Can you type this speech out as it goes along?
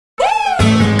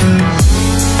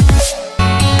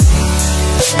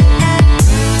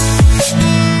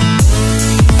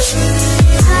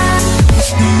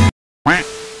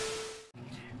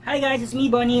Hi guys, it's me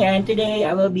Bonnie and today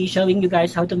I will be showing you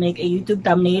guys how to make a YouTube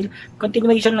thumbnail.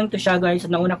 Continuation lang to siya guys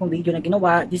sa nauna kong video na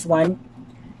ginawa, this one.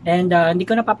 And hindi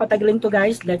ko na papatagalin to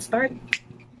guys, let's start.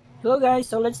 Hello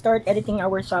guys, so let's start editing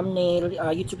our thumbnail,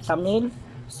 YouTube thumbnail.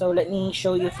 So let me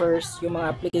show you first yung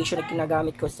mga application na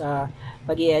ginagamit ko sa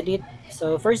pag-i-edit.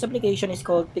 So first application is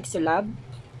called Pixellab.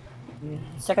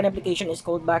 Second application is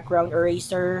called Background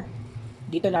Eraser.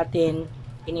 Dito natin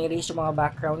in-erase yung mga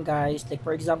background guys. Like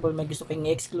for example, may gusto kayong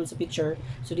i-exclude sa picture.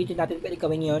 So dito natin pwede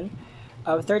gawin yun.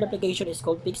 Third application is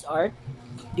called PicsArt.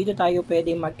 Dito tayo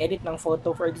pwede mag-edit ng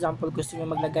photo. For example, gusto nyo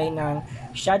maglagay ng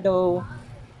shadow,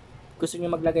 gusto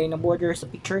nyo maglagay ng border sa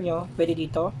picture nyo, pwede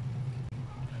dito.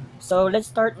 So let's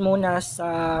start muna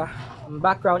sa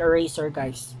background eraser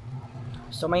guys.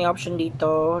 So may option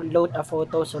dito, load a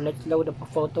photo. So let's load up a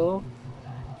photo.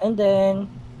 And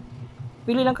then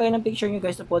pili lang kayo ng picture nyo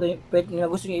guys na photo na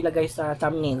gusto nyo ilagay sa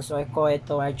thumbnail. So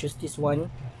I choose this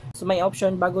one. So may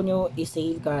option, bago nyo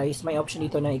i-save guys, may option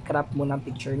dito na i-crop muna ang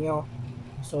picture nyo.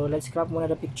 So let's crop muna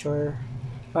the picture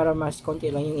para mas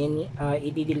konti lang yung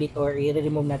i-delete or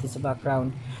i-remove natin sa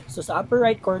background. So sa upper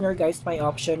right corner guys, may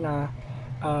option na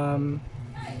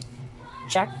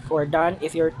check or done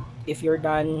if you're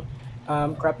done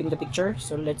cropping the picture.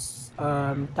 So let's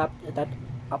tap that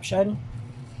option.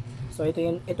 So ito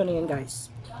na yun guys.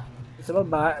 Sa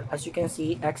baba, as you can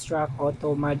see, extract,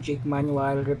 auto, magic,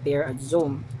 manual, repair, at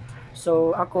zoom.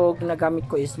 So ako,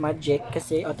 ginagamit ko is magic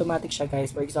kasi automatic siya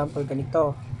guys. For example,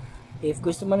 ganito. If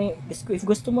gusto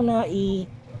mo na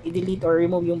i-delete or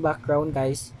remove yung background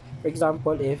guys, for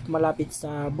example, if malapit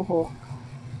sa buhok,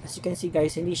 as you can see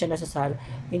guys, hindi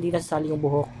nasasali yung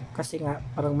buhok kasi nga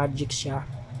parang magic siya.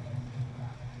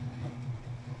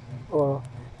 O,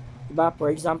 diba?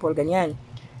 For example, ganyan.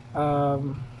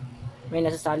 May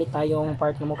nasasali tayong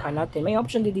part ng mukha natin. May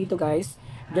option din dito guys,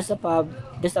 just above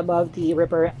the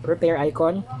repair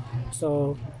icon.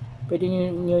 So pwede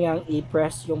nyo yung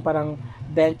i-press yung parang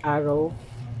bent arrow.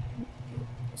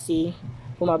 See,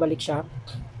 bumabalik siya.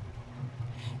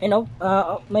 And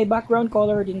may background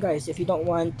color din guys. If you don't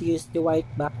want to use the white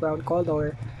background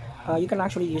color, you can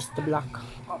actually use the black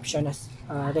option as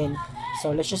rin.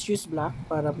 So let's just use black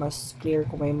para mas clear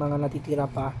kung may mga natitira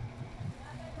pa.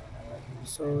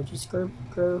 So just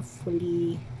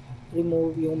carefully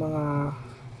remove yung mga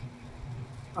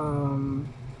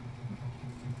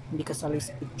hindi kasali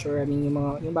sa picture, I mean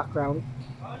yung background.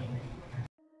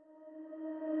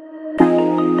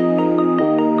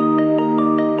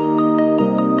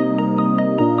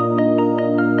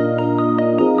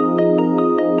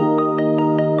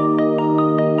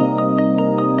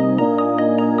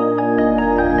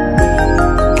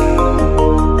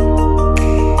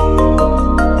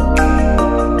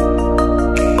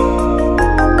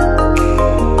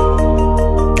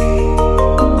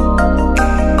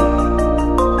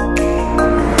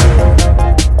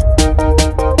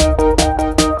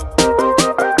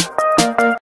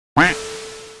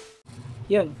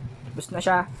 Yun, tapos na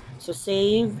siya. So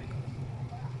save.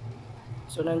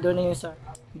 So nandun na yun sa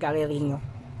gallery nyo.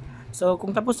 So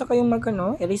kung tapos na kayong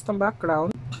erase ng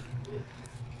background,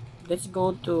 let's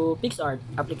go to PicsArt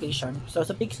application. So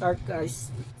sa PicsArt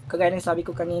guys, kagaya ng sabi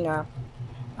ko kanina,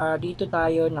 dito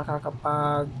tayo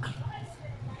nakakapag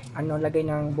lagay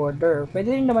ng border.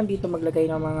 Pwede rin naman dito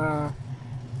maglagay ng mga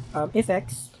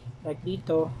effects, like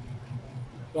dito.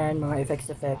 Yan, mga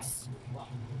effects.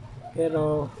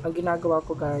 Pero ang ginagawa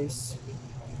ko guys,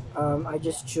 I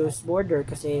just choose border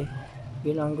kasi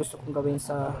yun ang gusto kong gawin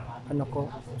sa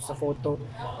sa photo.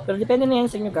 Pero depende na yan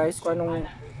sa inyo guys kung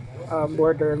anong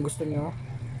border ang gusto nyo.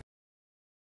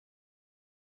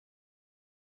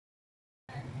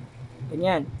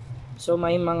 Ganyan. So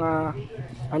may mga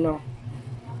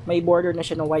may border na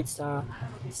siya na white sa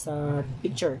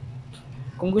picture.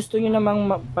 Kung gusto niyo namang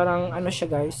parang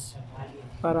siya guys,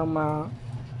 parang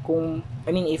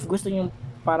if gusto niyo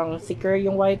parang thicker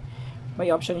yung white,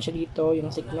 may option siya dito, yung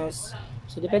thickness.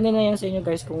 So depende na yan sa inyo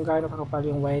guys kung gaano kakapal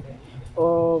yung white.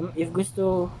 If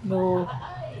gusto mo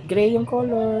gray yung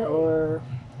color or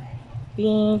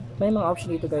pink, may mga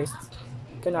option dito guys.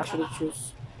 You can actually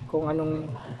choose kung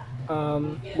anong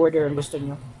border ang gusto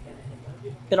nyo.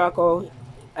 Pero ako,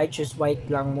 I choose white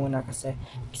lang muna kasi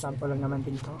example lang naman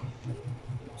din to.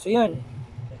 So yun,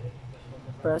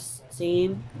 press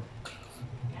save.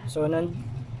 So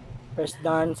press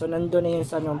done. So nandun na yun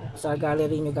sa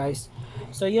gallery nyo guys.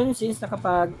 So yun, since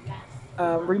nakapag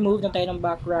remove na tayo ng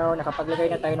background, nakapaglagay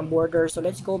na tayo ng border, so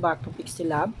let's go back to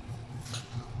Pixellab.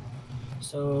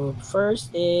 So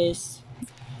first is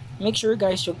make sure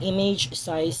guys yung image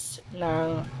size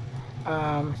ng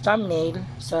thumbnail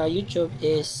sa YouTube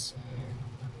is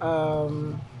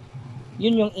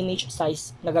yun yung image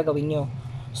size na gagawin nyo.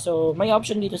 So, may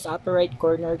option dito sa upper right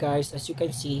corner guys, as you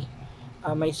can see,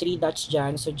 may 3 dots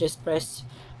dyan. So, just press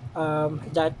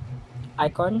that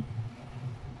icon.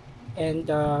 And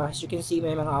as you can see,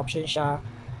 may mga option siya.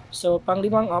 So,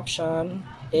 panglimang option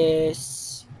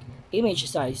is image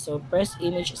size. So, press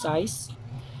image size.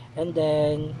 And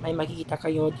then, may makikita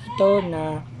kayo dito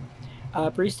na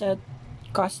preset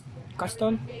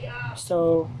custom.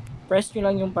 So, press nyo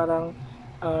lang yung parang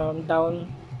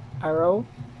down arrow.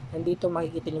 And dito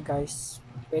makikita nyo guys,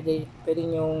 pwede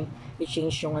nyo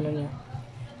i-change yung ano niya,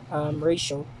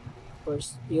 ratio. Or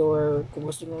kung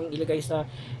gusto nyo ilagay sa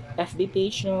FB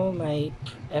page nyo, may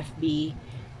FB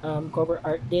cover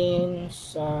art din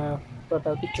sa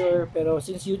profile picture. Pero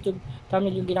since YouTube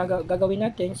thumbnail yung gagawin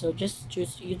natin, so just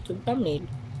choose YouTube thumbnail.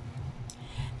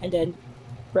 And then,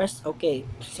 press OK.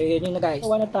 So, yun yun na guys.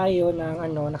 Gawa na tayo ng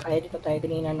naka-edit na tayo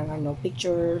kanina ng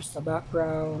pictures sa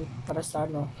background para sa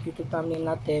YouTube thumbnail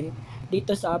natin.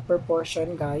 Dito sa upper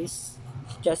portion guys,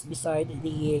 just beside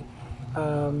the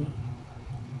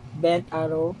bent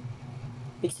arrow,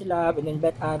 Pixellab, and then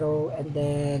bent arrow, and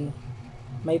then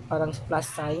may parang plus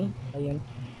sign. Ayun.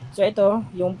 So, ito,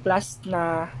 yung plus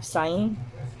na sign,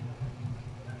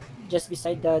 just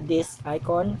beside this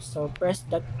icon. So, press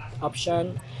that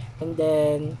option. And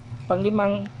then,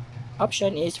 panglimang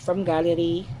option is from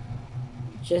gallery.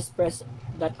 Just press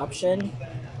that option.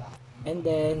 And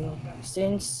then,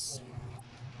 since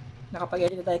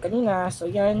nakapag-edit na tayo kanina, so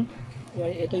yan,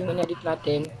 ito yung in-edit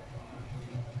natin.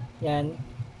 Yan.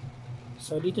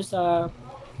 So, dito sa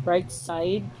right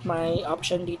side, may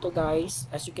option dito guys.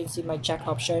 As you can see, may check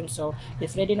option. So,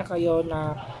 if ready na kayo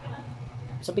na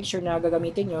sa picture na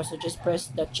gagamitin nyo, so just press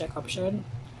that check option.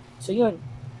 So, yun.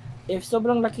 If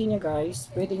sobrang laki niya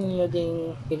guys, pwede nyo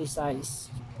ding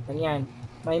i-resize. Ganyan.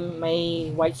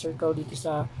 May white circle dito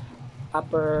sa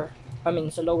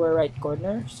sa lower right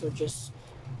corner. So, just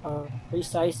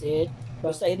resize it.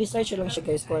 Basta i-resize lang siya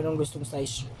guys kung anong gustong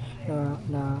size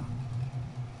na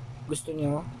gusto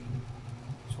nyo.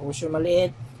 So, kung siya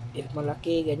maliit, if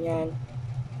malaki, ganyan.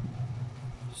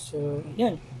 So,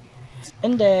 yun.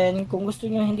 And then, kung gusto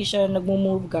nyo hindi siya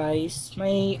nagmo-move guys,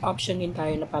 may option din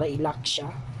tayo na para i-lock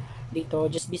siya. Dito,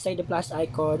 just beside the plus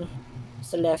icon,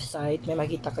 sa left side, may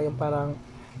makita kayong parang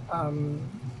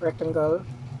rectangle.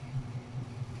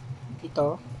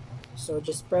 Dito. So,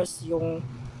 just press yung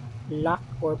lock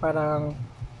or parang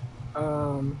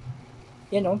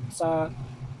sa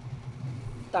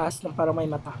taas ng parang may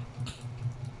mata.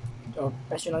 So,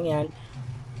 press yun lang yan.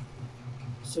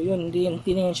 So, yun, hindi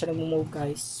na yan siya nag-move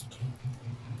guys.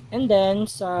 And then,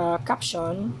 sa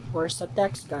caption or sa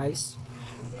text guys,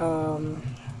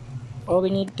 all we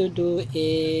need to do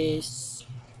is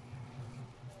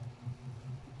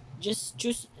just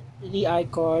choose the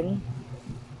icon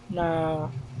na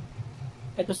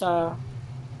ito sa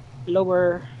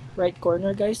lower right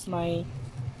corner guys, may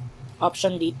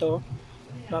option dito.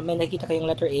 May nakita kayong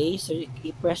letter A, so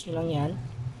i-press nyo lang yan.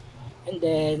 And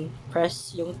then,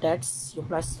 press yung text, yung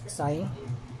plus sign.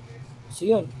 So,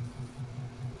 yun.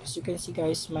 As you can see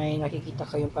guys, may nakikita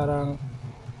kayong parang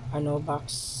box.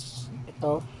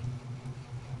 Ito.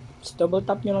 So, double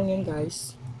tap nyo lang yan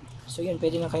guys. So, yun.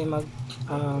 Pwede na kayo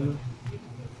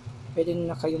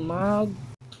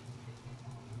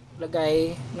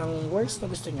lagay ng words na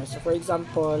gusto nyo. So, for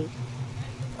example,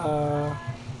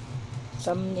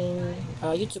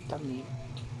 YouTube thumbnail.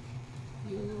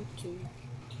 YouTube.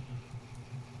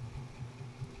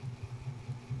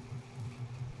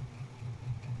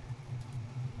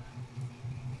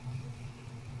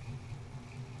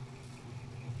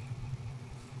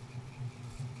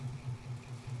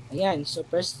 Ayan, so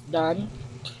press done.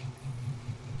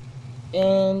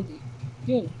 And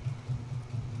yun.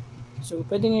 So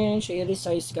pwede nyo yun siya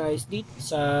i-resize guys.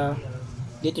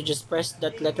 Dito just press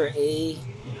that letter A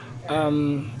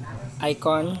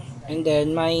icon. And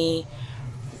then may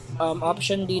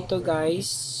option dito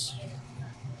guys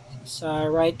sa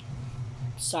right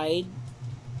side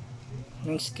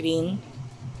ng screen,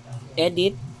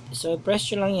 edit. So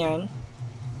press nyo lang yan.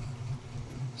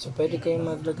 So pwede kayong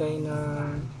maglagay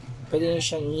ng, pwede nyo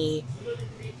siyang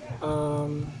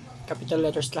capital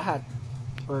letters lahat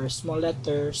or small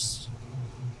letters,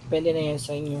 pwede na yan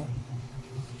sa inyo.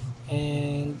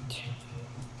 And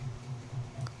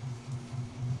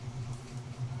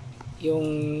yung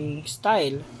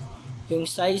style, yung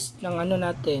size ng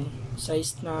natin,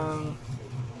 size ng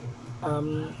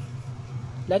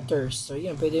letters, so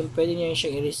yun, pwede nyo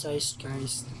siya i-resize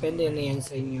guys, depende na yan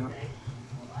sa inyo.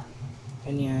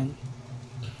 Ganyan.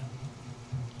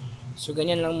 So,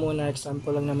 ganyan lang muna.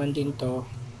 Example lang naman din to.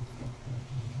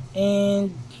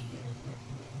 And,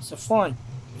 sa font.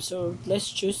 So let's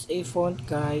choose a font,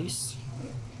 guys.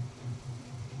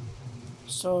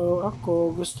 So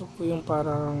ako gusto ko yung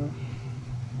parang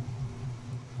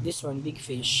this one, big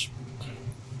fish.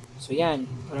 So yan,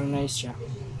 parang nice siya.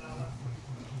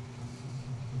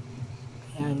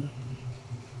 Ayan.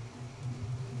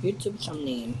 YouTube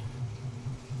thumbnail.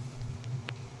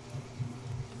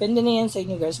 Depende na yan sa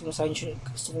inyo, guys, kung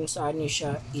saan nyo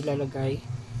siya ilalagay.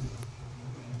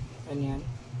 Ayan.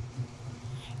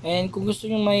 And kung gusto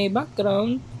nyo may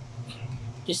background,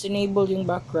 just enable yung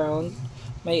background.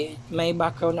 May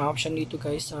background na option dito,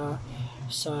 guys,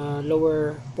 sa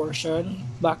lower portion,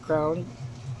 background.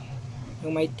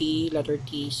 Yung may T, letter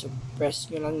T. So press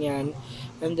nyo lang yan.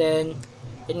 And then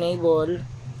enable.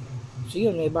 So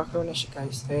yun, may background na siya,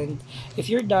 guys. And if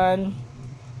you're done,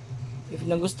 if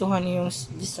nagustuhan niyo yung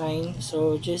design,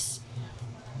 so just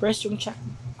press yung check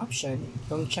option,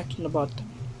 yung check in the bottom.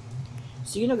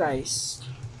 So yun na, guys.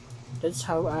 That's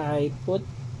how I put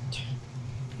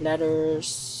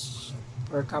letters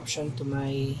or caption to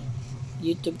my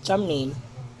YouTube thumbnail.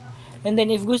 And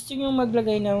then if gusto niyo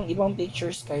maglagay ng ibang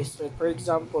pictures, guys, like for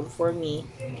example, for me,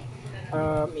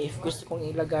 if gusto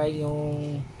kong ilagay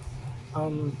yung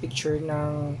picture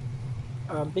ng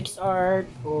PicsArt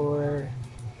or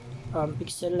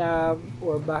Pixellab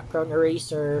or background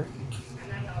eraser,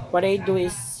 what I do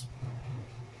is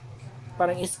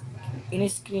parang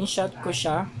in-screenshot ko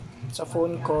siya sa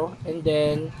phone ko, and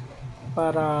then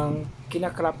parang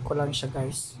kinakrap ko lang siya,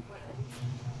 guys.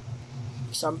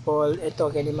 Example, ito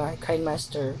Kind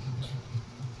Master.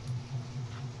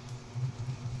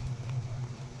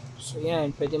 So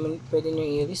yan, pwede nyo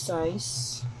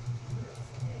i-resize.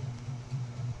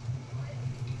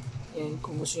 Yan,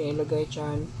 kung gusto nyo ilagay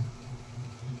dyan.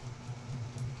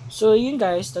 So yun,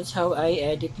 guys, that's how I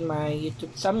edit my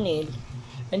YouTube thumbnail.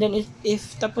 And then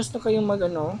if tapos na kayong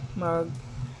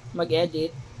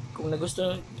mag-edit, kung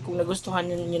nagustuhan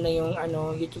niyo na yung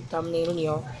YouTube thumbnail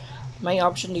niyo, may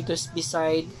option dito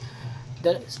beside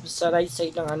sa right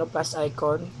side ng plus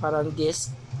icon, parang this.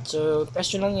 So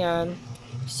press nyo lang yan,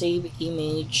 save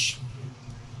image,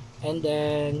 and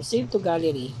then save to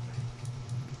gallery.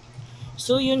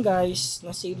 So yun, guys,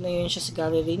 na-save na yun siya sa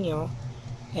gallery nyo.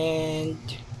 And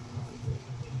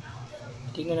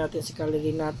tingnan natin sa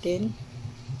gallery natin.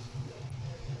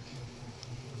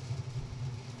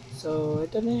 So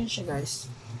ito na yun siya, guys.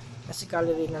 Nasa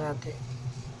gallery na natin.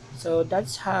 So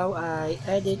that's how I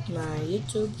edit my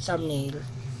YouTube thumbnail.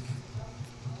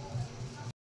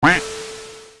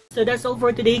 So that's all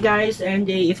for today, guys, and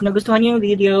if nagustuhan niyo yung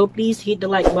video, please hit the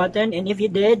like button, and if you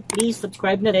did, please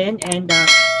subscribe na rin, and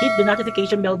hit the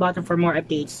notification bell button for more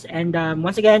updates. And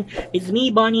once again, it's me,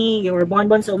 Bonnie, your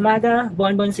bonbon sa umaga,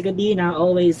 bonbon sa gabi, na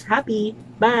always happy.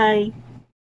 Bye!